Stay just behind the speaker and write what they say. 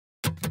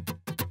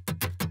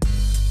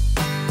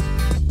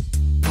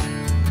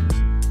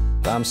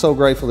I'm so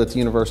grateful that the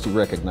university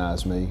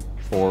recognized me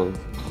for,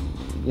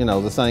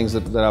 the things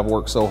that I've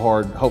worked so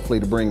hard,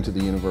 hopefully, to bring to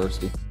the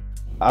university.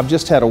 I've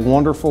just had a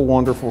wonderful,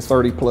 wonderful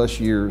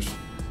 30+ years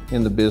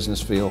in the business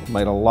field.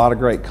 Made a lot of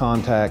great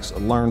contacts,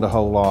 learned a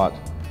whole lot,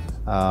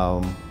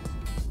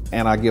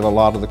 and I give a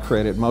lot of the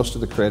credit, most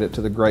of the credit,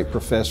 to the great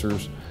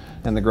professors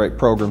and the great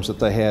programs that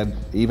they had,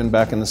 even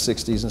back in the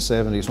 60s and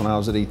 70s when I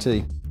was at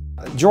ET.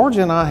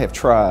 Georgia and I have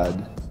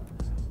tried,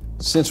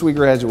 since we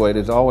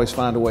graduated, to always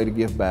find a way to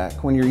give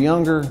back. When you're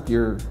younger,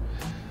 you're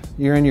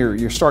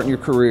starting your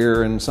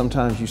career, and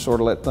sometimes you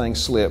sort of let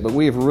things slip. But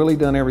we have really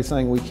done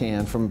everything we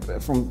can from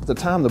the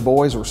time the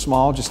boys were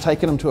small, just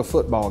taking them to a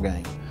football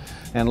game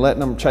and letting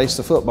them chase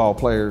the football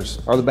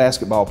players or the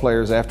basketball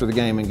players after the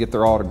game and get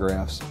their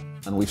autographs.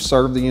 And we've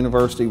served the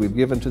university, we've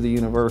given to the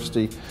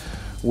university.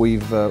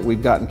 We've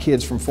gotten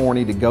kids from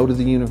Forney to go to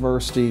the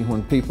university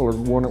when people are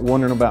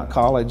wondering about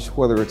college,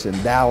 whether it's in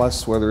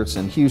Dallas, whether it's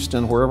in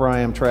Houston, wherever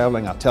I am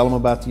traveling, I tell them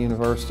about the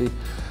university.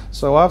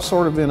 So I've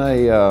sort of been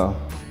a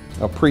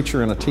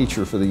preacher and a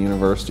teacher for the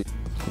university.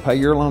 Pay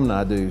your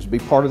alumni dues, be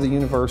part of the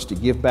university,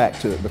 give back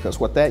to it, because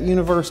what that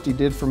university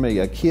did for me,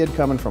 a kid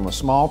coming from a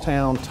small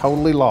town,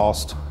 totally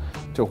lost,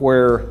 to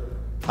where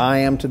I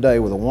am today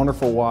with a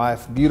wonderful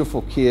wife,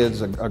 beautiful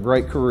kids, a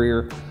great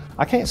career,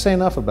 I can't say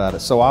enough about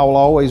it. So I will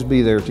always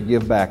be there to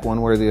give back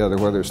one way or the other,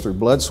 whether it's through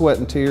blood, sweat,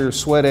 and tears,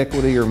 sweat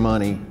equity, or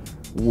money,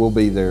 we'll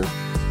be there.